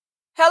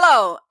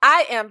Hello,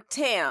 I am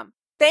Tam.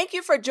 Thank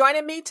you for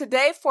joining me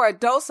today for a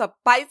dose of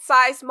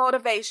bite-sized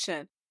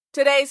motivation.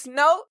 Today's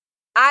note,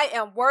 I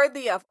am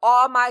worthy of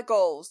all my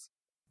goals.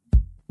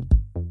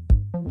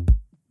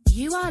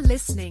 You are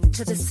listening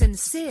to the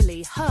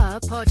Sincerely Her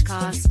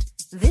podcast.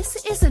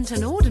 This isn't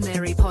an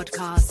ordinary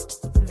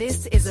podcast.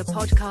 This is a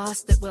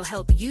podcast that will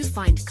help you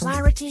find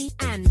clarity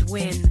and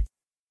win.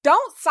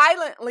 Don't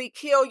silently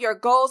kill your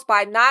goals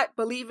by not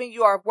believing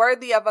you are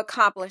worthy of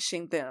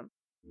accomplishing them.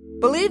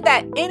 Believe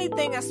that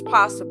anything is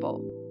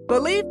possible.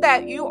 Believe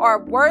that you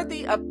are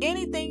worthy of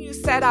anything you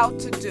set out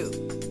to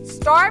do.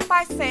 Start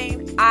by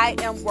saying, I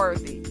am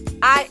worthy.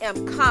 I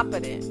am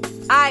competent.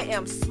 I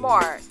am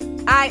smart.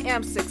 I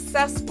am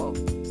successful.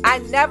 I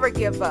never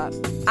give up.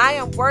 I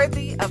am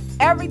worthy of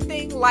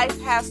everything life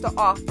has to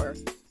offer.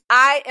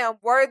 I am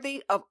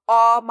worthy of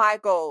all my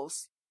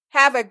goals.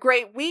 Have a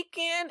great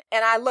weekend,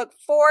 and I look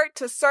forward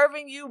to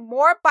serving you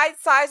more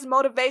bite-sized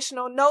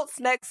motivational notes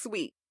next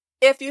week.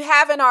 If you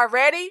haven't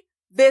already,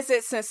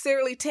 visit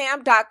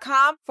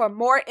sincerelytam.com for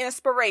more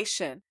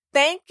inspiration.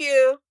 Thank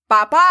you.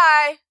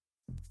 Bye-bye.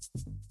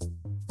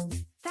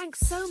 Thanks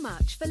so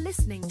much for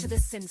listening to the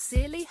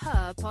Sincerely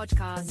Her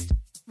podcast.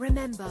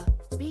 Remember,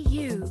 be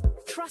you,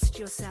 trust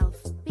yourself,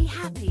 be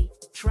happy,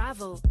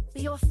 travel,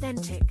 be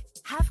authentic,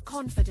 have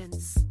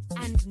confidence,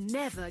 and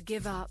never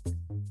give up.